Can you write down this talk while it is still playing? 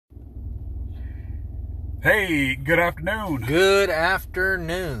Hey, good afternoon. Good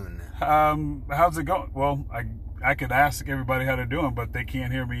afternoon. How's it going? Well, I could ask everybody how they're doing, but they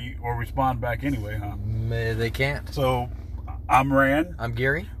can't hear me or respond back anyway, huh? They can't. So, I'm Rand. I'm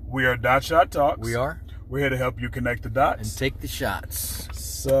Gary. We are Dot Shot Talks. We are. We're here to help you connect the dots. And take the shots.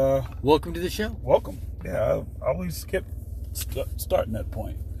 So, welcome to the show. welcome. Yeah, I always skip starting that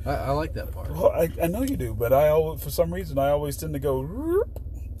point. I like that part. Well, I know you do, but for some reason, I always tend to go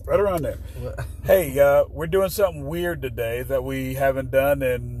right around there. Hey, we're doing something weird today that we haven't done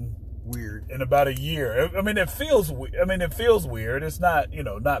in about a year. I mean, it feels weird. It's not,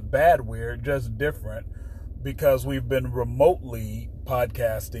 not bad weird, just different because we've been remotely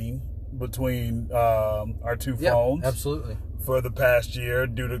podcasting between our two phones. Absolutely. For the past year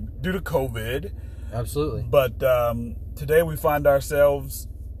due to COVID. Absolutely. But today we find ourselves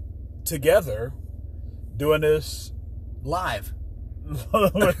together doing this live.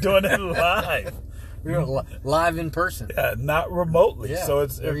 We're doing it live. We're live in person. Yeah, not remotely. Yeah, so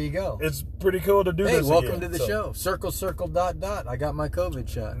there you go. It's pretty cool to do this. Hey, welcome again. to the show. Circle, dot. I got my COVID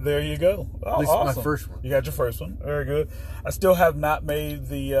shot. There you go. Oh, at least awesome. my first one. You got your first one. Very good. I still have not made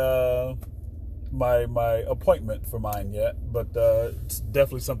the my appointment for mine yet, but it's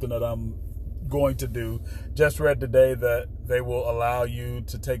definitely something that I'm going to do. Just read today that they will allow you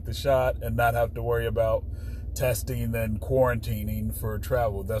to take the shot and not have to worry about testing and quarantining for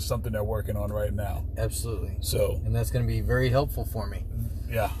travel. That's something they're working on right now. Absolutely. So, and that's going to be very helpful for me.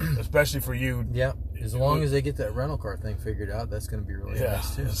 Yeah, especially for you. Yeah, as long as they get that rental car thing figured out, that's going to be really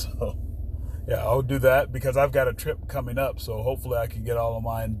nice too. So, yeah, I'll do that because I've got a trip coming up. So hopefully I can get all of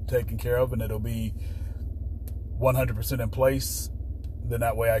mine taken care of and it'll be 100% in place. Then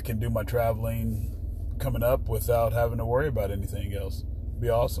that way I can do my traveling coming up without having to worry about anything else. Be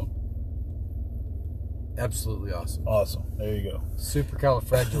awesome. Absolutely awesome. Awesome. There you go.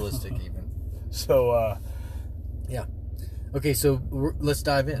 Supercalifragilistic even. So, yeah. Okay, so let's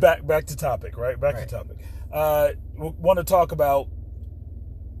dive in. Back to topic, right? Back to topic. We want to talk about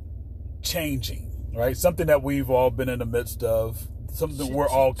changing, right? Something that we've all been in the midst of, something we're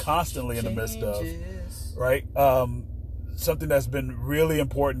all constantly in the midst of, right? Something that's been really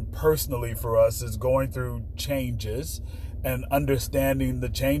important personally for us is going through changes and understanding the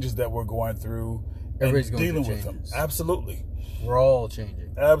changes that we're going through and dealing with them. Absolutely. We're all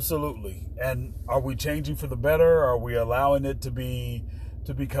changing. Absolutely. And are we changing for the better? Are we allowing it to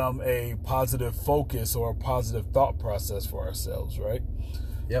become a positive focus or a positive thought process for ourselves, right?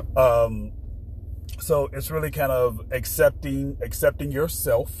 Yep. So it's really kind of accepting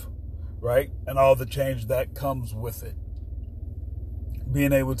yourself, right? And all the change that comes with it.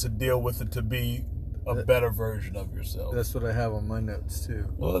 Being able to deal with it to be a better version of yourself. That's what I have on my notes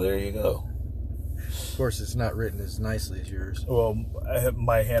too. Well, there you go. Of course, it's not written as nicely as yours. Well,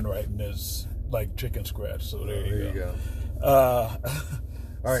 my handwriting is like chicken scratch, so there you go. All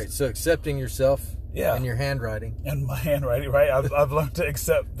right, so accepting yourself and your handwriting. And my handwriting, right? I've learned to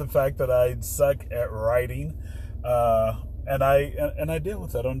accept the fact that I suck at writing, and I deal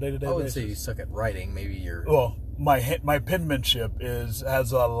with that on a day-to-day basis. I wouldn't say you suck at writing. Maybe you're... Well, my penmanship has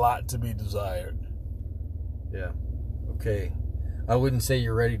a lot to be desired. Yeah. Okay. I wouldn't say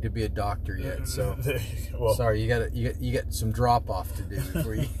you're ready to be a doctor yet, so well, sorry, you got some drop off to do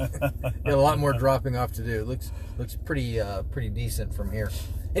before you got a lot more dropping off to do. It looks pretty decent from here.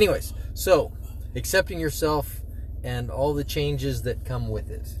 Anyways, so accepting yourself and all the changes that come with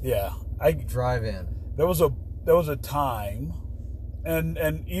it. Yeah, I drive in. There was a time, and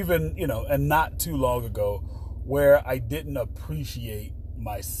even and not too long ago, where I didn't appreciate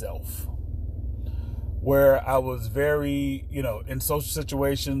myself. Where I was very, in social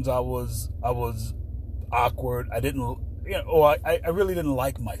situations, I was awkward. I didn't, I really didn't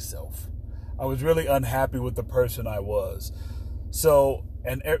like myself. I was really unhappy with the person I was. So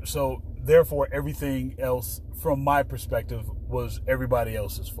therefore, everything else from my perspective was everybody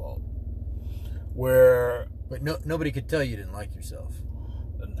else's fault. But nobody could tell you didn't like yourself.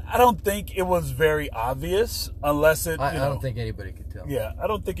 I don't think it was very obvious unless it. I don't think anybody could tell. Yeah, I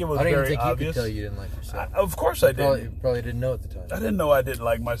don't think it was very obvious. I didn't think you could tell you didn't like yourself. Of course I didn't. You probably didn't know at the time. I didn't know I didn't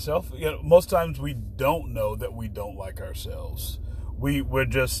like myself. Most times we don't know that we don't like ourselves. We're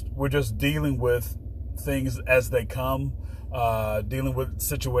just dealing with things as they come, dealing with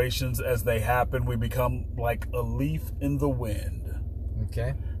situations as they happen. We become like a leaf in the wind.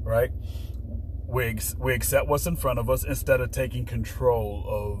 Okay. Right? We accept what's in front of us instead of taking control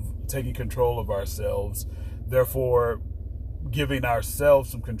of ourselves. Therefore, giving ourselves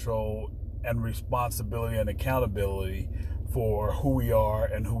some control and responsibility and accountability for who we are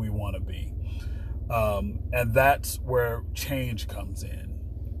and who we want to be. And that's where change comes in.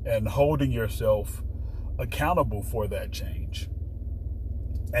 And holding yourself accountable for that change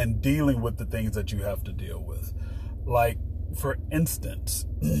and dealing with the things that you have to deal with. Like, for instance,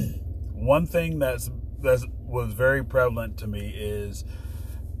 one thing that was very prevalent to me is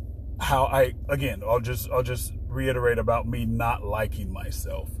how I'll just reiterate about me not liking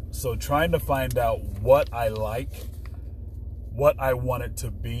myself. So trying to find out what I like, what I want it to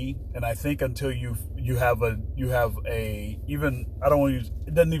be, and I think until you have a even, I don't want to use,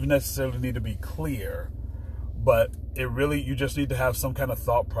 it doesn't even necessarily need to be clear, but you just need to have some kind of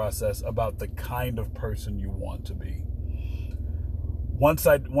thought process about the kind of person you want to be. Once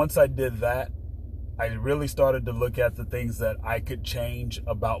I did that, I really started to look at the things that I could change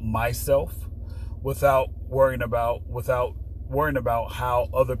about myself without worrying about how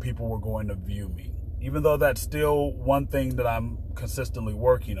other people were going to view me. Even though that's still one thing that I'm consistently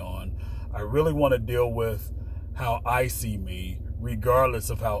working on, I really want to deal with how I see me, regardless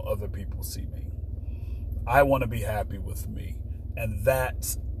of how other people see me. I want to be happy with me. And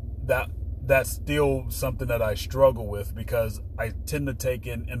that's still something that I struggle with, because I tend to take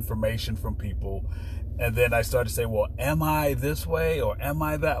in information from people, and then I start to say, well, am I this way or am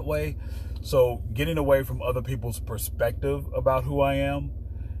I that way? So getting away from other people's perspective about who I am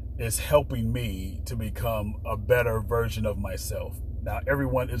is helping me to become a better version of myself. Now,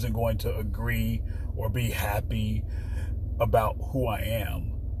 everyone isn't going to agree or be happy about who I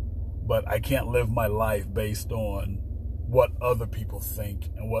am, but I can't live my life based on what other people think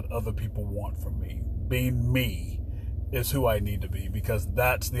and what other people want from me. Being me is who I need to be, because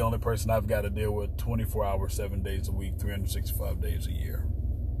that's the only person I've got to deal with 24 hours, 7 days a week, 365 days a year.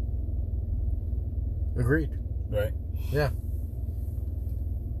 Agreed. Right? Yeah.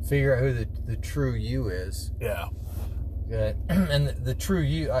 Figure out who the true you is. Yeah. Yeah. And the true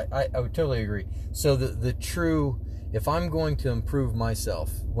you, I would totally agree. So the true, if I'm going to improve myself,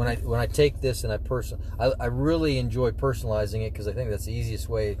 when I take this and I really enjoy personalizing it, because I think that's the easiest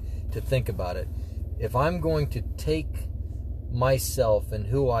way to think about it. If I'm going to take myself and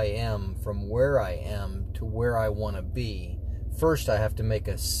who I am from where I am to where I want to be, first I have to make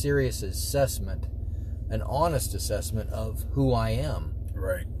a serious assessment, an honest assessment of who I am.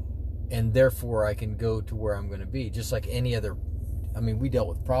 Right. And therefore I can go to where I'm going to be. Just like any other, I mean, we dealt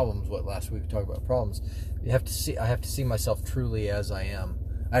with problems, last week we talked about problems. I have to see myself truly as I am.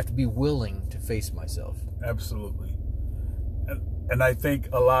 I have to be willing to face myself. Absolutely. And I think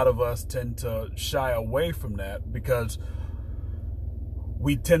a lot of us tend to shy away from that, because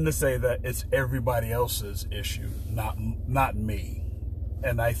we tend to say that it's everybody else's issue, not me.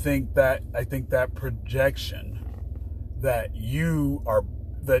 And I think that projection that you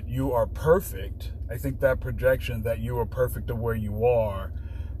are perfect, I think that projection that you are perfect to where you are,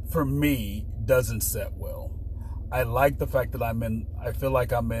 for me, doesn't set well. I like the fact that I feel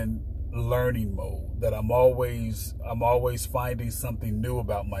like I'm in learning mode, that I'm always finding something new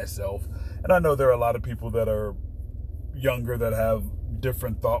about myself. And I know there are a lot of people that are younger that have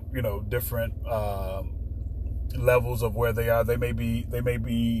different different levels of where they are. They may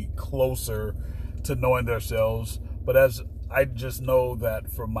be closer to knowing themselves, but as I just know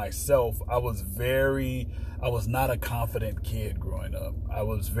that for myself, I was not a confident kid growing up. I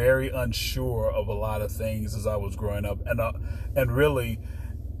was very unsure of a lot of things as I was growing up. And really,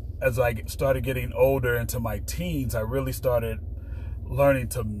 as I started getting older into my teens, I really started learning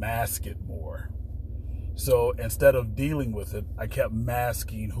to mask it more. So instead of dealing with it, I kept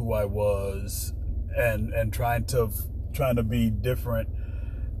masking who I was and trying to be different,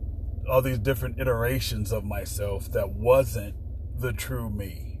 all these different iterations of myself that wasn't the true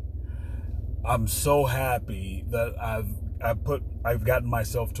me. I'm so happy that I've gotten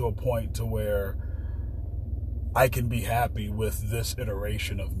myself to a point to where I can be happy with this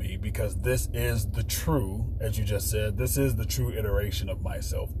iteration of me, because this is the true, as you just said, this is the true iteration of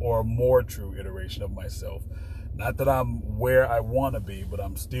myself, or a more true iteration of myself. Not that I'm where I want to be, but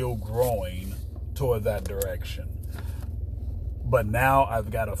I'm still growing toward that direction. But now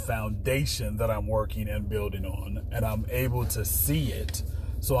I've got a foundation that I'm working and building on, and I'm able to see it,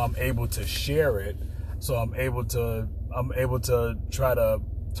 so I'm able to share it, so I'm able to try to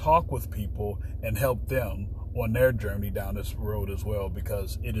talk with people and help them on their journey down this road as well,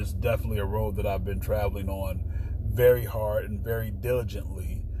 because it is definitely a road that I've been traveling on very hard and very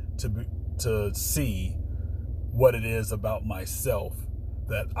diligently to see what it is about myself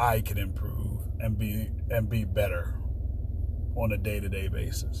that I can improve and be better on a day-to-day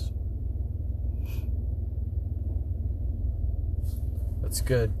basis. That's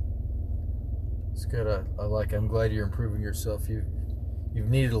good. It's good. I'm glad you're improving yourself. You've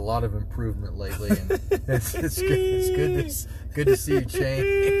needed a lot of improvement lately, and it's good. It's good to see you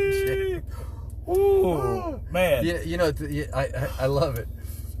change. Ooh, man. You know, I love it.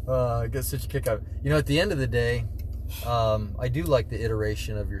 I get such a kick out of it. You know, at the end of the day, I do like the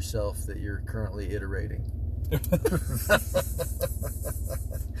iteration of yourself that you're currently iterating.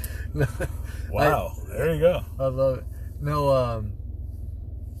 No, wow, there you go. I love it. No,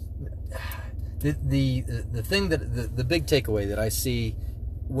 the thing that the big takeaway that I see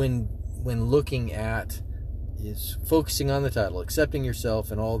when looking at is focusing on the title, accepting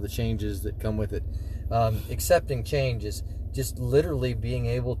yourself and all the changes that come with it. Accepting change is just literally being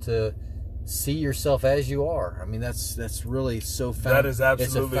able to see yourself as you are. I mean, that's really so that is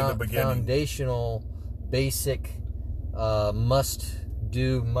absolutely it's a the beginning. Foundational, basic, must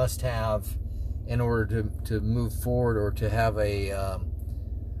have in order to move forward or to have a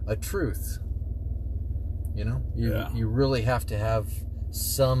truth. You know, you really have to have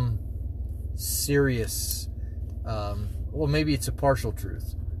some serious. Well, maybe it's a partial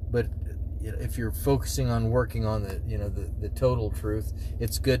truth, but if you're focusing on working on the total truth,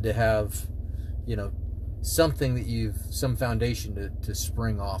 it's good to have, something that some foundation to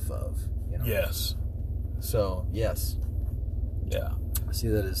spring off of. Yes. So yes. Yeah. I see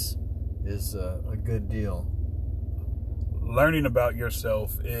that is a good deal. Learning about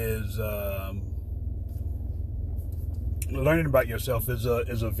yourself is a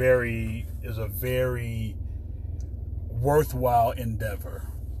very worthwhile endeavor,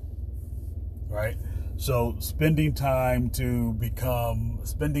 right? So spending time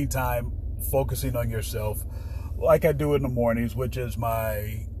focusing on yourself, like I do in the mornings, which is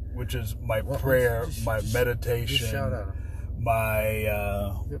my prayer, my meditation. Just shout at him.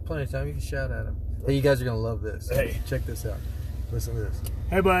 You have plenty of time. You can shout at him. Hey, you guys are gonna love this. Hey, check this out. Listen to this.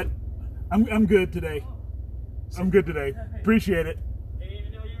 Hey, bud. I'm good today. I'm good today. Appreciate it. Didn't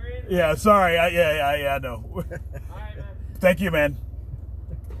even know you were in? Yeah, sorry. I know. All right, man. Thank you, man.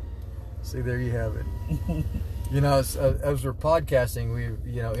 See, there you have it. As we're podcasting, we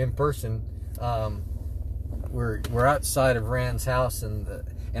in person, we're outside of Rand's house, and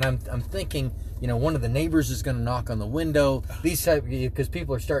I'm thinking, one of the neighbors is going to knock on the window. Because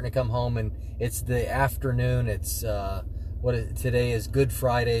people are starting to come home, and it's the afternoon. It's today is Good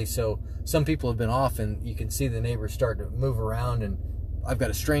Friday, so some people have been off, and you can see the neighbors starting to move around. And I've got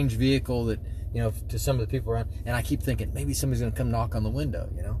a strange vehicle that to some of the people around, and I keep thinking maybe somebody's going to come knock on the window.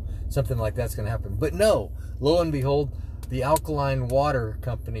 Something like that's going to happen. But no, lo and behold, the Alkaline Water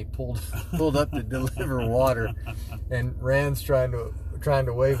Company pulled up to deliver water, and Rand's trying to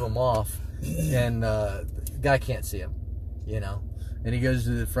wave them off, and the guy can't see him, and he goes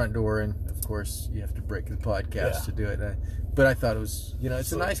to the front door, and of course you have to break the podcast to do it. But I thought it was,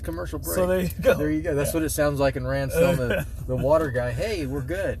 it's a nice commercial break. So there you go. There you go. That's what it sounds like in Rand's telling the water guy, hey, we're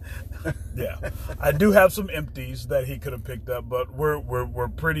good. Yeah, I do have some empties that he could have picked up, but we're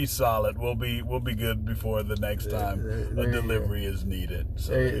pretty solid. We'll be good before the next time a delivery is needed.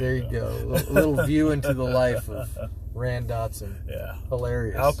 So there you go. A little view into the life of Rand Dotson. Yeah,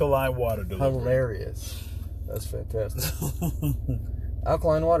 hilarious. Alkaline water delivery. Hilarious. That's fantastic.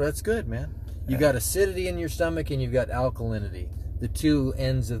 Alkaline water. That's good, man. You got acidity in your stomach and you've got alkalinity. The two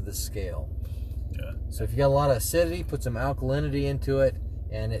ends of the scale. Yeah. So if you got a lot of acidity, put some alkalinity into it,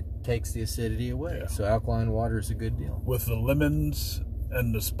 and it takes the acidity away. Yeah. So alkaline water is a good deal. With the lemons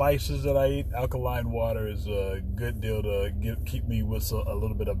and the spices that I eat, alkaline water is a good deal to keep me with a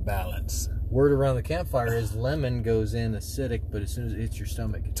little bit of balance. Word around the campfire is lemon goes in acidic, but as soon as it hits your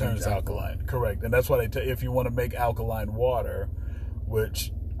stomach, it turns alkaline. Correct. And that's why if you want to make alkaline water,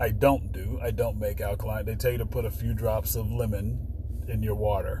 which I don't make alkaline. They tell you to put a few drops of lemon in your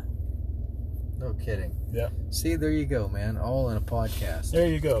water. No kidding. Yeah. See, there you go, man. All in a podcast. There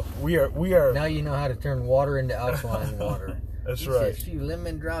you go. We are. Now you know how to turn water into alkaline water. That's right. Just a few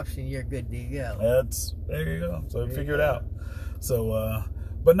lemon drops and you're good to go. There you go. So figure it out. So,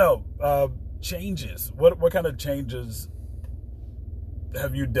 but no, changes. What kind of changes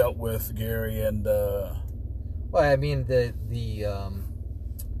have you dealt with, Gary? And well, I mean the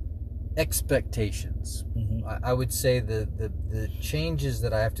expectations. Mm-hmm. I would say the changes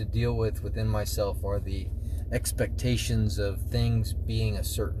that I have to deal with within myself are the expectations of things being a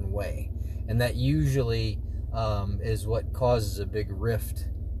certain way, and that usually is what causes a big rift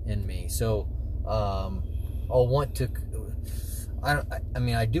in me. So I'll want to. I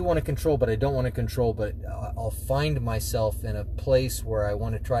mean, I do want to control, but I don't want to control. But I'll find myself in a place where I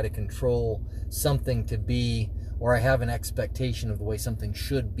want to try to control something to be, or I have an expectation of the way something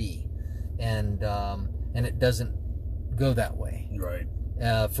should be, and it doesn't go that way. Right.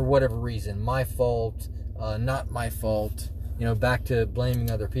 For whatever reason, my fault, not my fault. Back to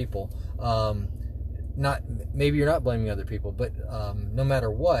blaming other people. Maybe you're not blaming other people, but no matter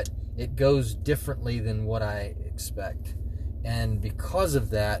what, it goes differently than what I expect. And because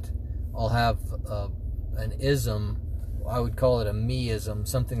of that, I'll have an ism. I would call it a me-ism,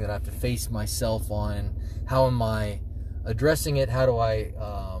 something that I have to face myself on. And how am I addressing it? How do I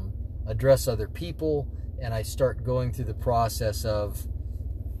address other people? And I start going through the process of,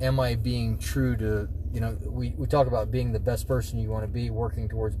 am I being true to, we talk about being the best person you want to be, working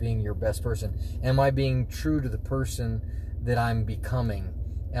towards being your best person. Am I being true to the person that I'm becoming?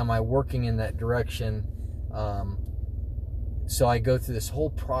 Am I working in that direction? So I go through this whole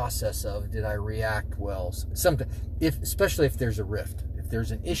process of, did I react well? Especially if there's a rift, if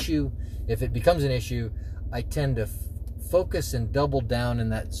there's an issue, if it becomes an issue, I tend to focus and double down in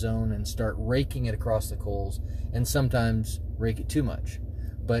that zone and start raking it across the coals, and sometimes rake it too much.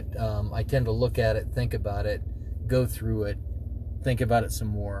 But I tend to look at it, think about it, go through it, think about it some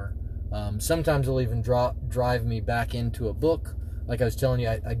more. Sometimes it'll even drive me back into a book. Like I was telling you,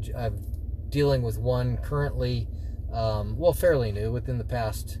 I'm dealing with one currently, fairly new, within the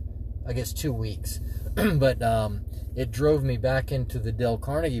past, I guess, 2 weeks. But it drove me back into the Dale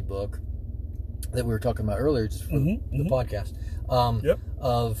Carnegie book that we were talking about earlier, just for the podcast,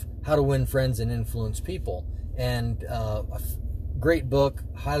 of how to win friends and influence people. And great book,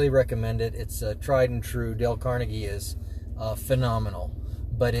 highly recommend it. It's tried and true. Dale Carnegie is phenomenal,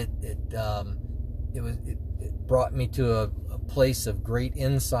 but it brought me to a place of great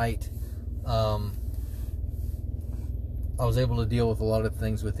insight. I was able to deal with a lot of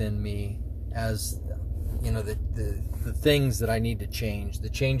things within me, as the things that I need to change, the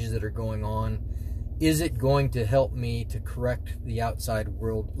changes that are going on. Is it going to help me to correct the outside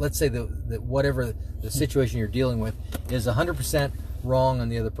world? Let's say that whatever the situation you're dealing with is 100% wrong on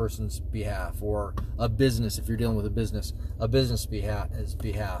the other person's behalf, or a business, if you're dealing with a business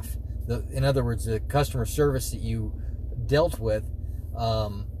behalf. In other words, the customer service that you dealt with,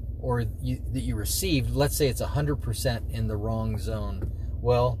 or that you received, let's say it's 100% in the wrong zone.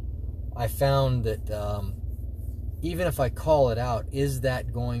 Well, I found that even if I call it out, is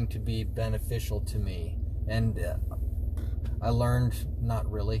that going to be beneficial to me? And I learned not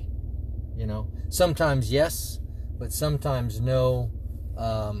really. Sometimes yes, but sometimes no.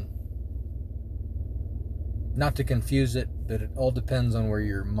 Not to confuse it, but it all depends on where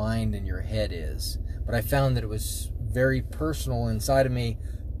your mind and your head is. But I found that it was very personal inside of me.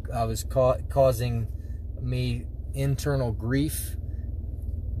 I was causing me internal grief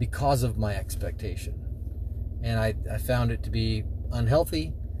because of my expectation. And I found it to be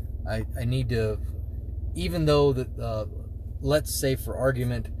unhealthy. I need to, even though that, let's say for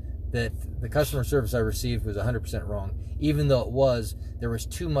argument that the customer service I received was 100% wrong, even though it was, there was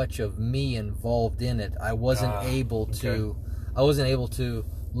too much of me involved in it. I wasn't able to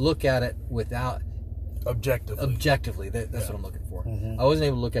look at it without objectively. That's what I'm looking for. Mm-hmm. I wasn't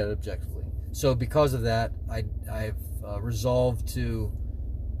able to look at it objectively. So because of that, I've resolved to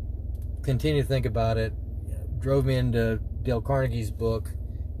continue to think about it. Drove me into Dale Carnegie's book,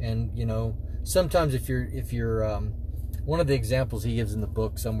 and sometimes if you're one of the examples he gives in the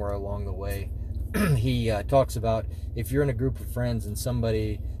book somewhere along the way, he talks about if you're in a group of friends and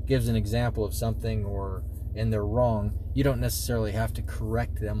somebody gives an example of something and they're wrong, you don't necessarily have to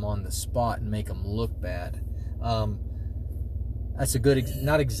correct them on the spot and make them look bad. That's a good,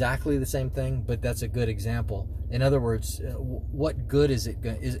 not exactly the same thing, but that's a good example. In other words, what good is it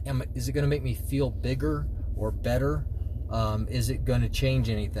going? Is it going to make me feel bigger or better? Is it going to change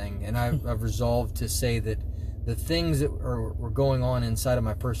anything? And I've resolved to say that the things that were going on inside of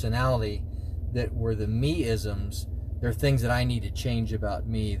my personality that were the me-isms, they're things that I need to change about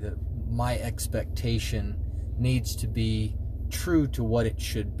me, that my expectation needs to be true to what it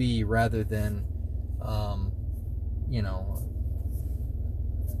should be, rather than,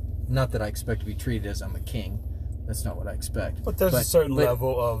 not that I expect to be treated as I'm a king. That's not what I expect. But there's a certain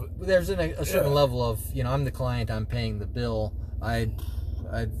level of... There's a certain level of, I'm the client, I'm paying the bill. I'd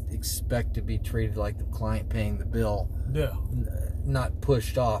expect to be treated like the client paying the bill. Yeah. Not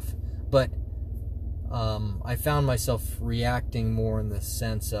pushed off. But I found myself reacting more in the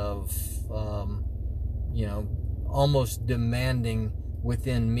sense of, almost demanding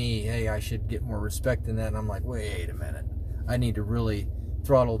within me, hey, I should get more respect than that. And I'm like, wait a minute. I need to really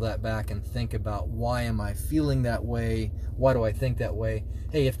throttle that back and think about, why am I feeling that way? Why do I think that way?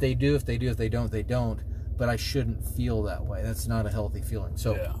 Hey, if they do, if they don't, they don't. But I shouldn't feel that way. That's not a healthy feeling.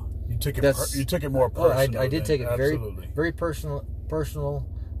 So yeah. You took it more personal. I did take it very, very personal.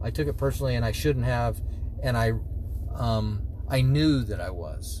 I took it personally, and I shouldn't have. And I knew that I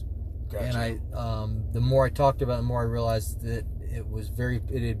was. Gotcha. And the more I talked about it, the more I realized that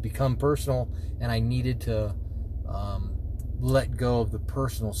it had become personal, and I needed to let go of the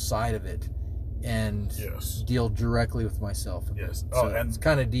personal side of it and deal directly with myself. Yes. So and it's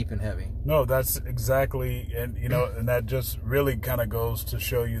kind of deep and heavy. No, that's exactly, and and that just really kind of goes to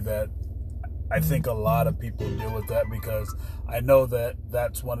show you that I think a lot of people deal with that, because I know that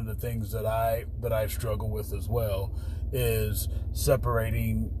that's one of the things that I struggle with as well, is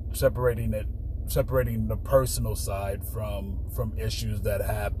separating the personal side from issues that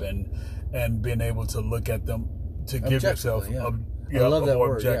happen, and being able to look at them, to give yourself a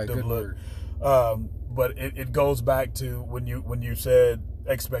more objective look. But it goes back to when you said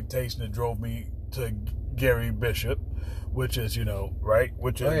expectation, it drove me to Gary Bishop, which is right,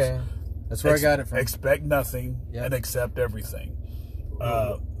 which is that's where I got it from. Expect nothing and accept everything.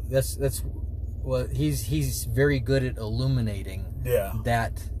 That's well, he's very good at illuminating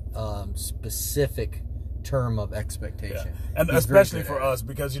that specific term of expectation, and he's especially for us,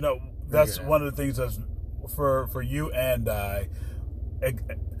 because that's one of the things that's for you and I.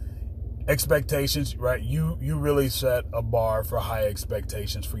 Expectations, right? You really set a bar for high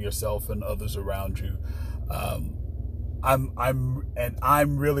expectations for yourself and others around you.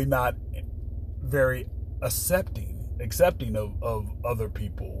 I'm really not very accepting of other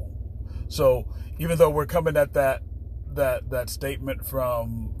people. So even though we're coming at that statement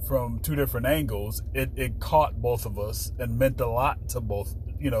from two different angles, it caught both of us and meant a lot to both,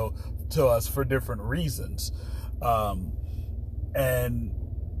 to us for different reasons.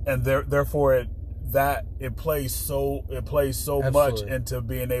 And therefore it plays so Absolutely. much into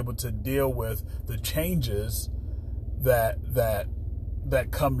being able to deal with the changes that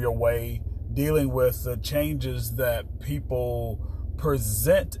come your way, dealing with the changes that people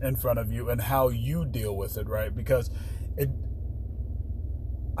present in front of you and how you deal with it, right? Because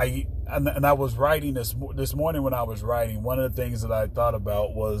I was writing this morning when I was writing, one of the things that I thought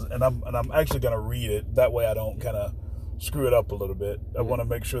about was, and I'm actually going to read it, that way I don't kind of screw it up a little bit. I want to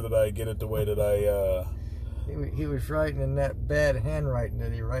make sure that I get it the way that I... He was writing in that bad handwriting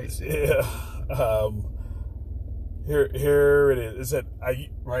that he writes in. Yeah. Here it is. It said,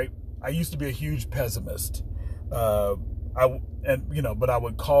 I used to be a huge pessimist. But I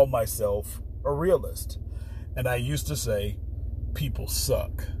would call myself a realist. And I used to say, people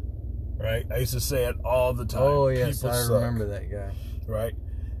suck. Right? I used to say it all the time. Oh, yes, people I suck. remember that guy. Right?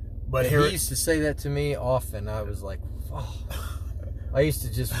 But he used to say that to me often. I was like, oh. I used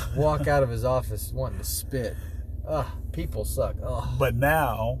to just walk out of his office wanting to spit. People suck. Oh. But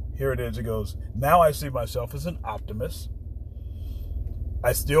now, here it is. It goes, now I see myself as an optimist.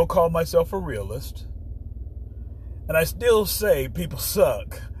 I still call myself a realist. And I still say people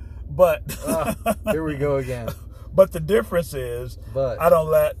suck. But here we go again. But the difference is, I don't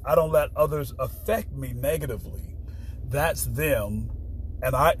let others affect me negatively. That's them.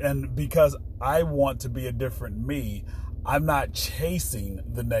 And because I want to be a different me, I'm not chasing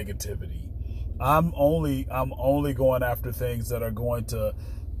the negativity. I'm only going after things that are going to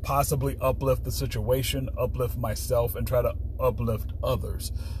possibly uplift the situation, uplift myself, and try to uplift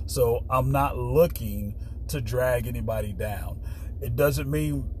others. So I'm not looking to drag anybody down. It doesn't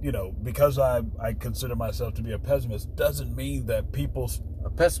mean, because I consider myself to be a pessimist, doesn't mean that a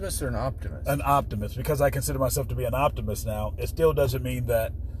pessimist or an optimist? An optimist. Because I consider myself to be an optimist now, it still doesn't mean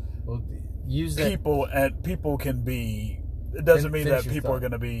that people can be. It doesn't mean that people are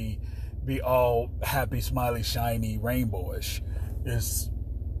going to be all happy, smiley, shiny, rainbowish.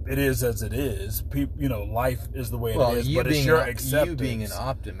 It is as it is. Life is the way it is. But it's your acceptance. You being an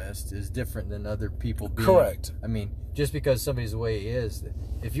optimist is different than other people being. Correct. I mean, just because somebody's the way he is,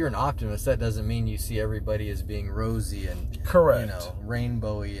 if you're an optimist, that doesn't mean you see everybody as being rosy and correct,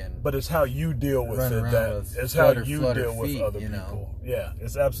 rainbowy and. But it's how you deal with it. It's how you deal with other people. Yeah,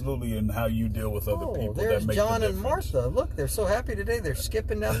 it's absolutely in how you deal with other people. There's that make John the and Martha. Look, they're so happy today. They're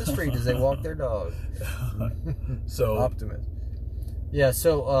skipping down the street as they walk their dog. So optimist. Yeah.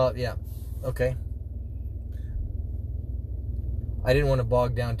 So okay. I didn't want to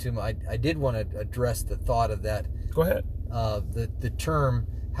bog down too much. I did want to address the thought of that. Go ahead. The term.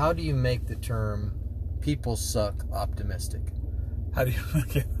 How do you make the term "people suck" optimistic? How do you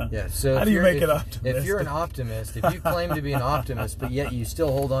make it? Yeah. So how do you make it optimistic? If you're an optimist, if you claim to be an optimist, but yet you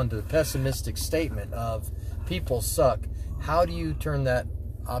still hold on to the pessimistic statement of "people suck," how do you turn that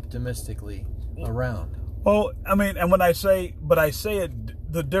optimistically around? Well, I mean, and when I say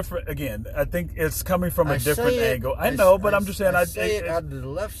it, the different, again, I think it's coming from a different angle. I know, but I'm just saying, I say it out of the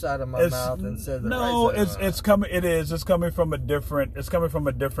left side of my mouth instead of the right side. No, it's coming from a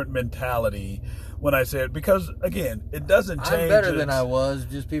different mentality when I say it, because again, it doesn't change. I'm better than I was.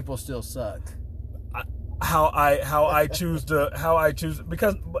 Just people still suck. How I choose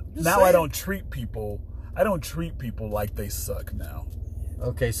because now I don't treat people. I don't treat people like they suck now.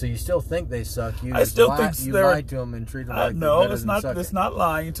 Okay, so you still think they suck? I still think you lie to them and treat them like no, they're better it's than not. sucking. It's not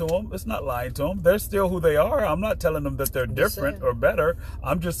lying to them. It's not lying to them. They're still who they are. I'm not telling them that they're different or better.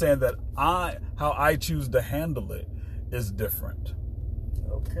 I'm just saying that how I choose to handle it is different.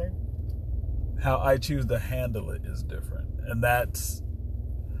 Okay. How I choose to handle it is different, and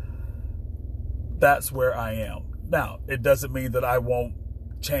that's where I am now. It doesn't mean that I won't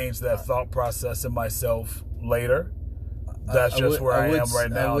change that thought process in myself later. That's just where I am right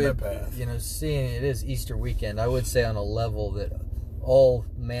now on that path. You know, seeing it is Easter weekend, I would say on a level that all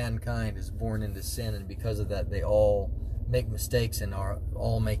mankind is born into sin, and because of that, they all make mistakes and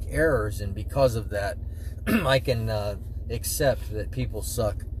all make errors, and because of that, I can accept that people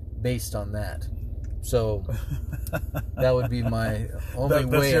suck based on that. So that would be my only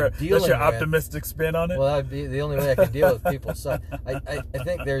way of dealing with it. That's your optimistic spin on it? Well, that'd be the only way I could deal with people suck. I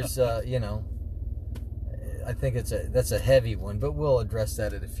think there's, you know, I think that's a heavy one, but we'll address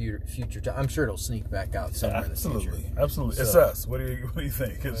that at a future time. I'm sure it'll sneak back out somewhere in the future. Absolutely. So, it's us. What do you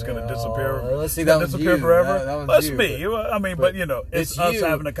think? It's going to disappear? Let's see, that one's disappear you. forever? That one's That's you, me. I mean, but you know, it's us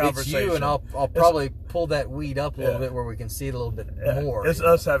having a conversation. It's you, and I'll probably pull that weed up a little bit where we can see it a little bit more. It's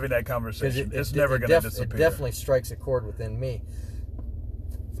us having that conversation. It's never going to disappear. It definitely strikes a chord within me.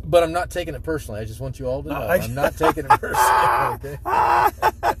 But I'm not taking it personally. I just want you all to know I'm not taking it personally.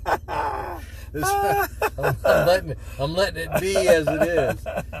 Okay? I'm letting it be as it is.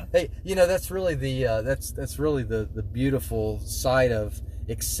 Hey, you know, that's really the beautiful side of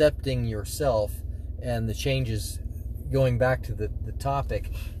accepting yourself, and the changes. Going back to the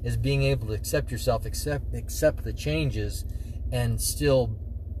topic, is being able to accept yourself, accept the changes, and still,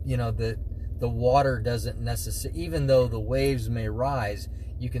 you know, the water doesn't necessarily, even though the waves may rise,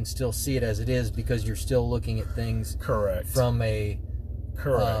 you can still see it as it is because you're still looking at things from a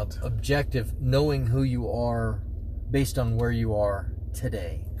objective, knowing who you are based on where you are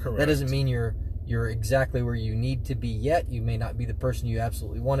today. That doesn't mean you're exactly where you need to be yet. You may not be the person you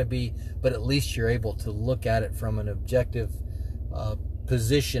absolutely want to be, but at least you're able to look at it from an objective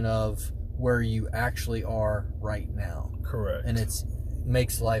position of where you actually are right now. Correct. And it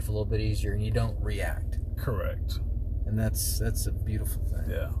makes life a little bit easier, and you don't react. Correct. And that's a beautiful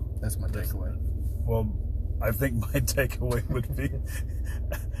thing. Yeah. That's my takeaway. Well, I think my takeaway would be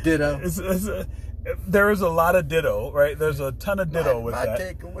ditto. There is a lot of ditto, right? There's a ton of ditto with that. My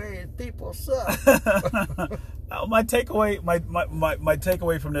takeaway is people suck. My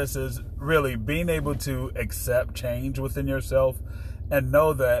takeaway from this is really being able to accept change within yourself and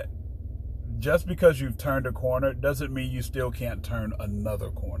know that just because you've turned a corner doesn't mean you still can't turn another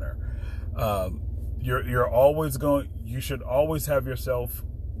corner. You should always have yourself.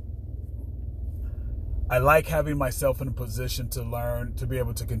 I like having myself in a position to learn, to be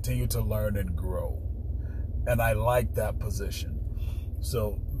able to continue to learn and grow. And I like that position.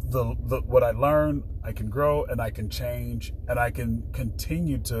 So what I learn, I can grow and I can change and I can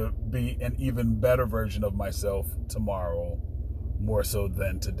continue to be an even better version of myself tomorrow, more so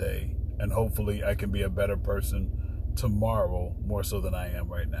than today. And hopefully I can be a better person tomorrow, more so than I am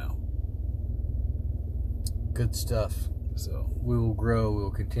right now. Good stuff. So we will grow. We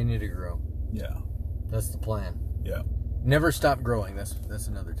will continue to grow. Yeah. That's the plan. Yeah. Never stop growing. That's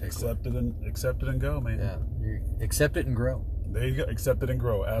another takeaway. Accept it and go, man. Yeah. Accept it and grow. There you go. Accept it and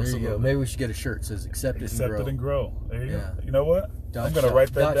grow. Absolutely. There you go. Maybe we should get a shirt that says accept it and grow. Accept it and grow. There you go. You know what? I'm going to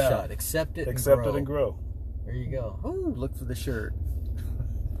write that down. Shot. Accept it and grow. Accept it and grow. There you go. Ooh, look for the shirt.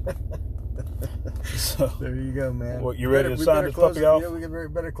 So, there you go, man. Well, you ready to sign this puppy off? Yeah, we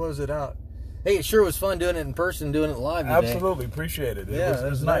better close it out. Hey, it sure was fun doing it in person, doing it live today. Absolutely. Appreciate it. It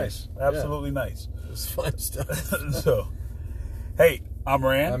was nice. Absolutely nice. It was fun stuff. So, hey, I'm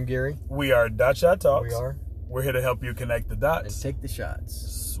Rand. I'm Gary. We are Dot Shot Talks. We are. We're here to help you connect the dots. And take the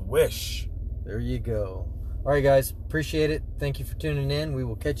shots. Swish. There you go. All right, guys. Appreciate it. Thank you for tuning in. We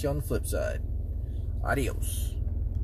will catch you on the flip side. Adios.